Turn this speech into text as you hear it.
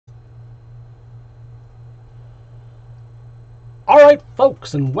All right,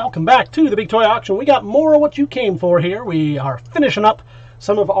 folks, and welcome back to the Big Toy Auction. We got more of what you came for here. We are finishing up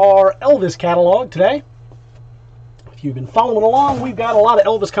some of our Elvis catalog today. If you've been following along, we've got a lot of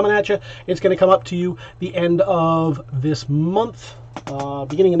Elvis coming at you. It's going to come up to you the end of this month,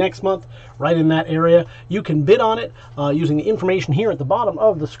 beginning of next month, right in that area. You can bid on it using the information here at the bottom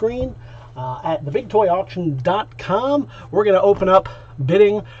of the screen at TheBigToyAuction.com. We're going to open up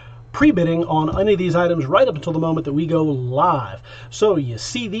bidding, pre-bidding on any of these items right up until the moment that we go live. So you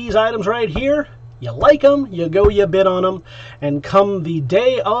see these items right here, you like them, you go, you bid on them, and come the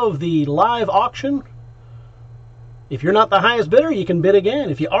day of the live auction, if you're not the highest bidder, you can bid again.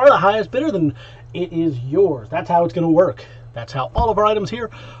 If you are the highest bidder, then it is yours. That's how it's going to work. That's how all of our items here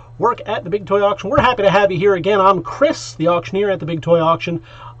work at the Big Toy Auction. We're happy to have you here again. I'm Chris, the auctioneer at the Big Toy Auction.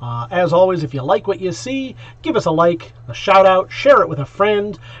 As always, if you like what you see, give us a like, a shout out, share it with a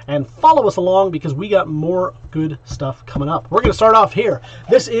friend, and follow us along because we got more good stuff coming up. We're going to start off here.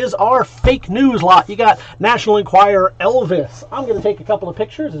 This is our fake news lot. You got National Enquirer Elvis. I'm going to take a couple of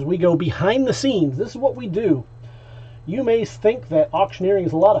pictures as we go behind the scenes. This is what we do. You may think that auctioneering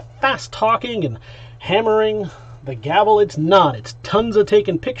is a lot of fast talking and hammering the gavel. It's not. It's tons of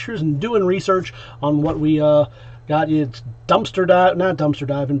taking pictures and doing research on what we got. It's dumpster dive, not dumpster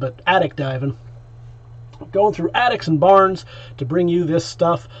diving, but attic diving. Going through attics and barns to bring you this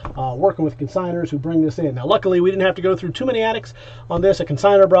stuff, working with consigners who bring this in. Now, luckily, we didn't have to go through too many attics on this. A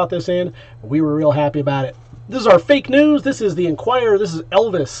consigner brought this in. We were real happy about it. This is our fake news. This is the Enquirer. This is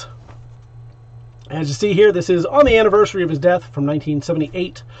Elvis. As you see here, this is on the anniversary of his death from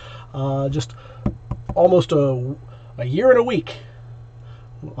 1978. Just almost a year and a week.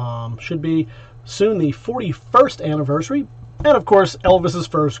 Should be soon the 41st anniversary. And of course, Elvis's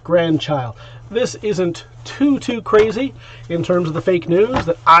first grandchild. This isn't too crazy in terms of the fake news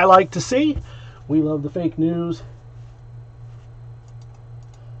that I like to see. We love the fake news.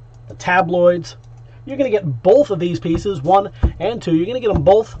 The tabloids. You're going to get both of these pieces, 1 and 2. You're going to get them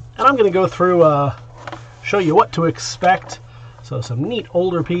both, and I'm going to go through, show you what to expect. So some neat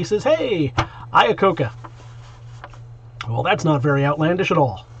older pieces. Hey, Iacocca. Well, that's not very outlandish at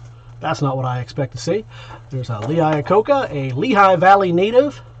all. That's not what I expect to see. There's a Lee Iacocca, a Lehigh Valley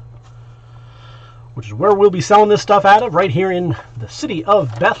native, which is where we'll be selling this stuff out of, right here in the city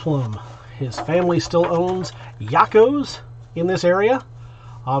of Bethlehem. His family still owns Yacos in this area.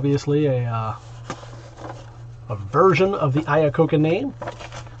 Obviously, a version of the Iacocca name.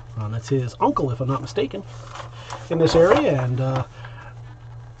 That's his uncle, if I'm not mistaken, in this area, and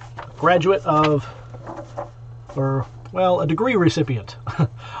graduate of, or well, a degree recipient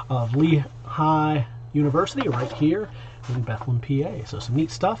of Lehigh University right here in Bethlehem, PA. So some neat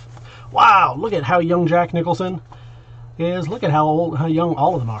stuff. Wow, look at how young Jack Nicholson is. Look at how young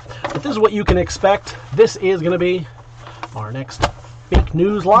all of them are. But this is what you can expect. This is going to be our next fake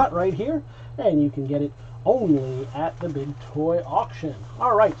news lot right here, and you can get it only at the Big Toy Auction.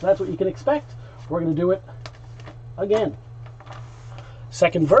 All right, so that's what you can expect. We're going to do it again.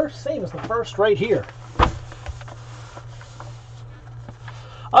 Second verse, same as the first right here.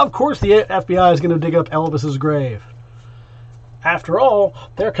 Of course, the FBI is going to dig up Elvis's grave. After all,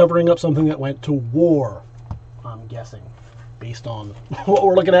 they're covering up something that went to war, I'm guessing, based on what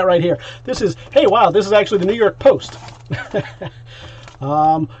we're looking at right here. This is, hey, wow, this is actually the New York Post.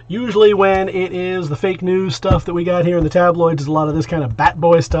 Usually when it is the fake news stuff that we got here in the tabloids, is a lot of this kind of bat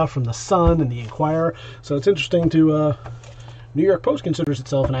boy stuff from the Sun and the Enquirer. So it's interesting to, New York Post considers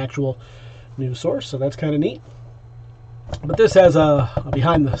itself an actual news source, so that's kind of neat. But this has a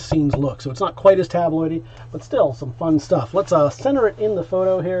behind the scenes look, so it's not quite as tabloidy, but still some fun stuff. Let's center it in the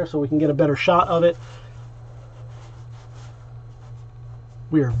photo here so we can get a better shot of it.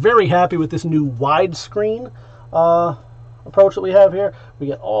 We are very happy with this new widescreen approach that we have here. We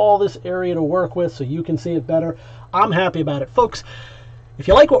get all this area to work with so you can see it better. I'm happy about it. Folks, if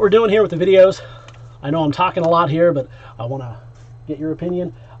you like what we're doing here with the videos, I know I'm talking a lot here, but I want to get your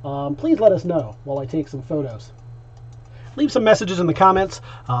opinion. Please let us know while I take some photos. Leave some messages in the comments.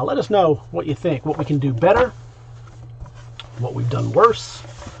 Let us know what you think, what we can do better, what we've done worse,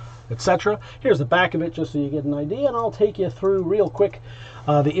 etc. Here's the back of it just so you get an idea, and I'll take you through real quick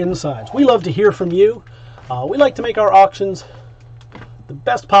the insides. We love to hear from you. We like to make our auctions the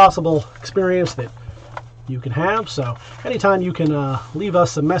best possible experience that you can have. So anytime you can leave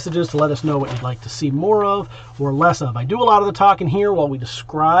us some messages to let us know what you'd like to see more of or less of. I do a lot of the talking here while we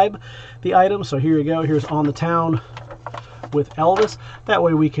describe the items. So here you go. Here's On the Town with Elvis. That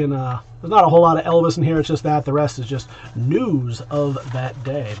way we can, there's not a whole lot of Elvis in here. It's just that. The rest is just news of that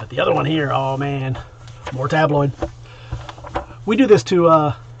day. But the other one here, oh man, more tabloid. We do this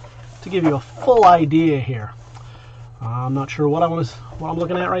to give you a full idea here. I'm not sure what I'm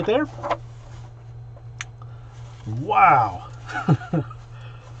looking at right there. Wow.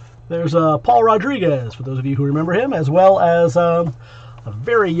 There's Paul Rodriguez, for those of you who remember him, as well as a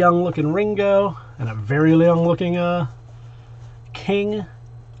very young-looking Ringo and a very young-looking King.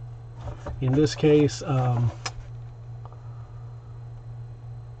 In this case,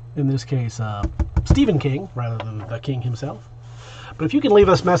 Stephen King, rather than the King himself. But if you can leave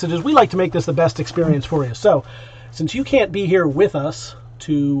us messages, we like to make this the best experience for you. So, since you can't be here with us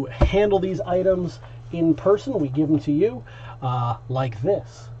to handle these items in person, we give them to you like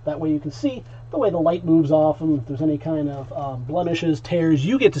this. That way you can see the way the light moves off them. If there's any kind of blemishes, tears,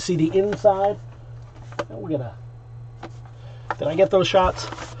 you get to see the inside. And we're gonna... Did I get those shots?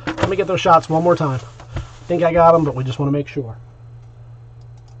 Let me get those shots one more time. I think I got them, but we just want to make sure.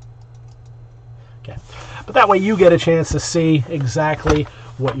 Okay. But that way you get a chance to see exactly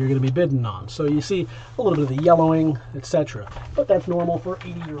what you're going to be bidding on. So you see a little bit of the yellowing, etc. But that's normal for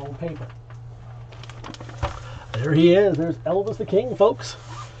 80-year-old paper. There he is. There's Elvis the King, folks.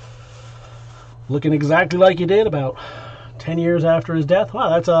 Looking exactly like he did about 10 years after his death.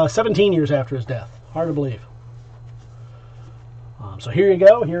 Wow, that's 17 years after his death. Hard to believe. So here you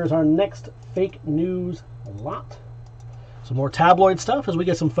go. Here's our next fake news lot. Some more tabloid stuff as we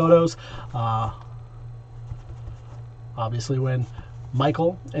get some photos. Obviously when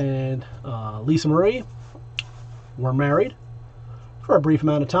Michael and Lisa Marie were married for a brief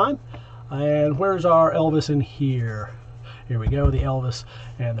amount of time. And where's our Elvis in here? Here we go, the Elvis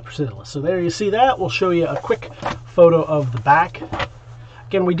and the Priscilla. So there you see that. We'll show you a quick photo of the back.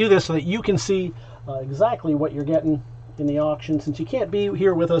 Again, we do this so that you can see exactly what you're getting in the auction, since you can't be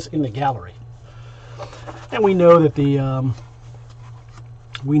here with us in the gallery. And we know that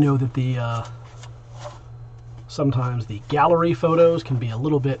sometimes the gallery photos can be a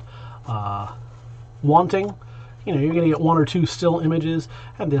little bit wanting. You know, you're going to get one or two still images,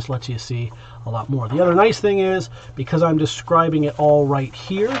 and this lets you see a lot more. The other nice thing is, because I'm describing it all right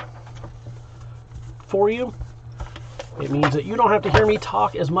here for you, it means that you don't have to hear me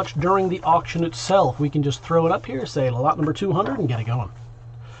talk as much during the auction itself. We can just throw it up here, say lot number 200, and get it going.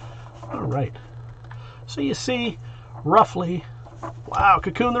 All right. So you see, roughly, wow,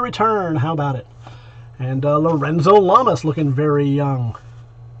 Cocoon the Return, how about it? And Lorenzo Lamas looking very young.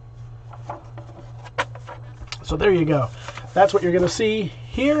 So there you go. That's what you're going to see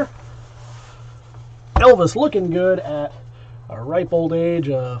here. Elvis looking good at a ripe old age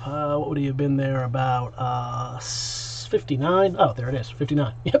of, what would he have been there, about 59? Oh, there it is,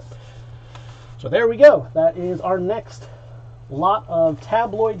 59. Yep. So there we go. That is our next lot of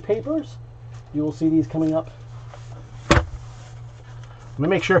tabloid papers. You will see these coming up. Let me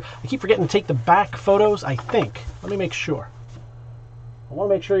make sure. I keep forgetting to take the back photos, I think. Let me make sure. I want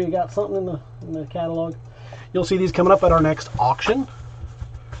to make sure you got something in the catalog. You'll see these coming up at our next auction.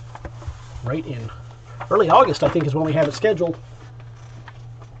 Right in early August, I think, is when we have it scheduled.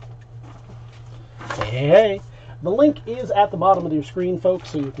 Hey. The link is at the bottom of your screen, folks,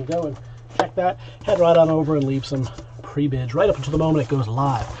 so you can go and check that. Head right on over and leave some pre-bids right up until the moment it goes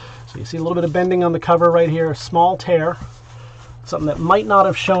live. So you see a little bit of bending on the cover right here, a small tear. Something that might not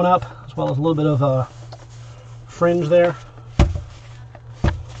have shown up, as well as a little bit of a fringe there.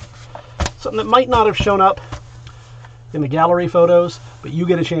 Something that might not have shown up in the gallery photos, but you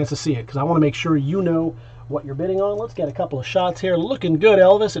get a chance to see it, because I want to make sure you know what you're bidding on. Let's get a couple of shots here. Looking good,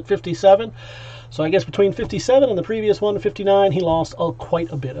 Elvis, at 57. So I guess between 57 and the previous one, 59, he lost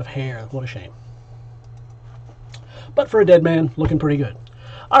quite a bit of hair. What a shame. But for a dead man, looking pretty good.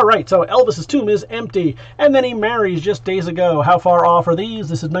 All right, so Elvis's tomb is empty, and then he marries just days ago. How far off are these?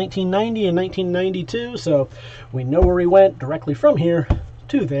 This is 1990 and 1992, so we know where he went directly from here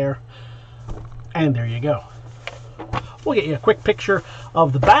to there, and there you go. We'll get you a quick picture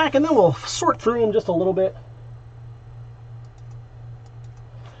of the back, and then we'll sort through them just a little bit,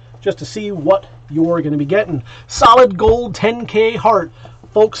 just to see what you're going to be getting. Solid gold 10K heart,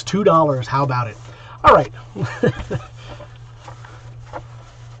 folks, $2. How about it? All right.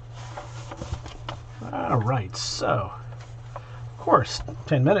 All right, so, of course,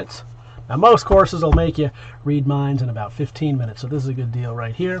 10 minutes. Now, most courses will make you read minds in about 15 minutes, so this is a good deal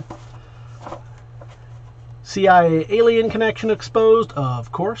right here. CIA alien connection exposed,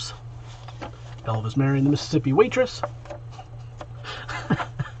 of course. Elvis marrying the Mississippi waitress. I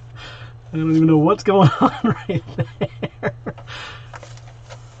don't even know what's going on right there.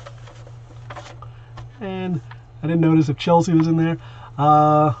 And I didn't notice if Chelsea was in there.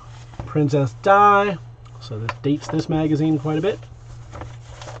 Princess Di. So this dates this magazine quite a bit,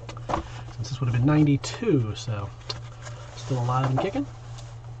 since this would have been 92, so still alive and kicking.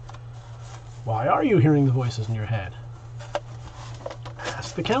 Why are you hearing the voices in your head?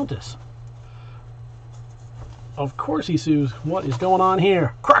 ask the Countess. Of course he sues. What is going on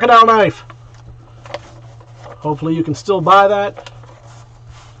here? Crocodile knife! Hopefully you can still buy that,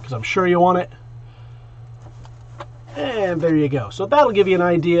 because I'm sure you want it. And there you go. So that'll give you an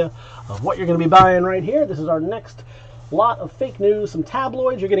idea of what you're going to be buying right here. This is our next lot of fake news, some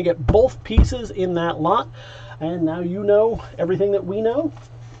tabloids. You're going to get both pieces in that lot. And now you know everything that we know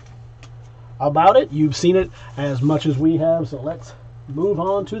about it. You've seen it as much as we have, so let's move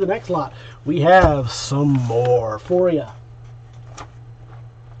on to the next lot. We have some more for you.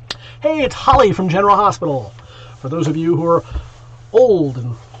 Hey, it's Holly from General Hospital. For those of you who are old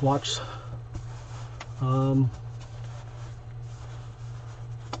and watch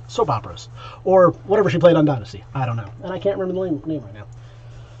soap operas, or whatever she played on Dynasty. I don't know. And I can't remember the name right now.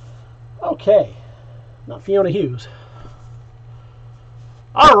 Okay. Not Fiona Hughes.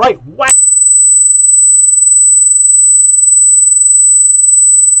 All right. Wow.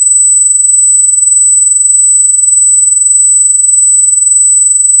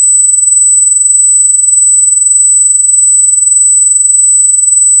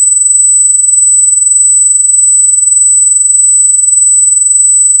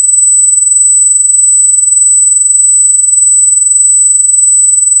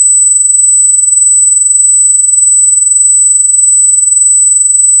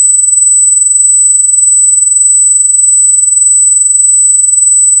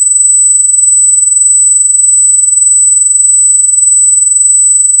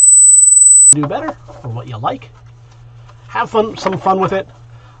 Do better, or what you like. Have some fun with it.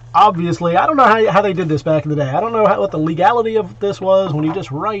 Obviously, I don't know how they did this back in the day. I don't know what the legality of this was when you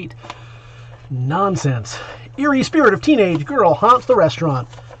just write nonsense. Eerie spirit of teenage girl haunts the restaurant.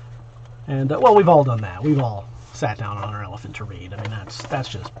 And, well, we've all done that. We've all sat down on our elephant to read. I mean,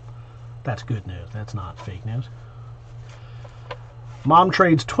 that's good news. That's not fake news. Mom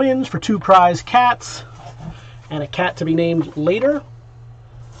trades twins for 2 prize cats and a cat to be named later.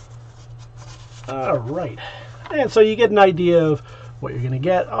 All right. And so you get an idea of what you're going to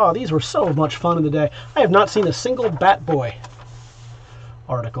get. Oh, these were so much fun in the day. I have not seen a single Bat Boy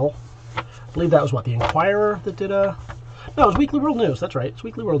article. I believe that was what, the Inquirer that did a... No, it was Weekly World News. That's right. It's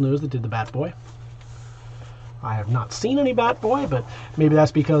Weekly World News that did the Bat Boy. I have not seen any Bat Boy, but maybe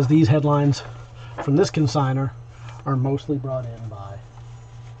that's because these headlines from this consigner are mostly brought in by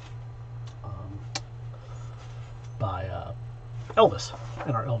Elvis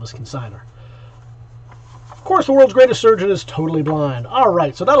and our Elvis consigner. Of course, the world's greatest surgeon is totally blind. All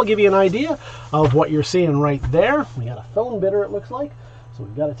right, so that'll give you an idea of what you're seeing right there. We got a phone bidder, it looks like, so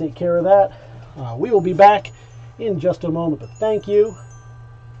we've got to take care of that. We will be back in just a moment, but thank you.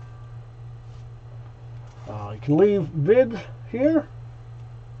 You can leave vids here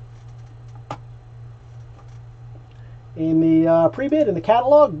in the pre-bid, in the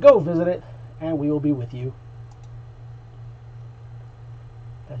catalog. Go visit it, and we will be with you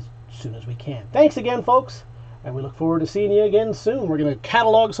as soon as we can. Thanks again, folks. And we look forward to seeing you again soon. We're going to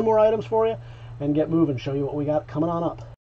catalog some more items for you and get moving, show you what we got coming on up.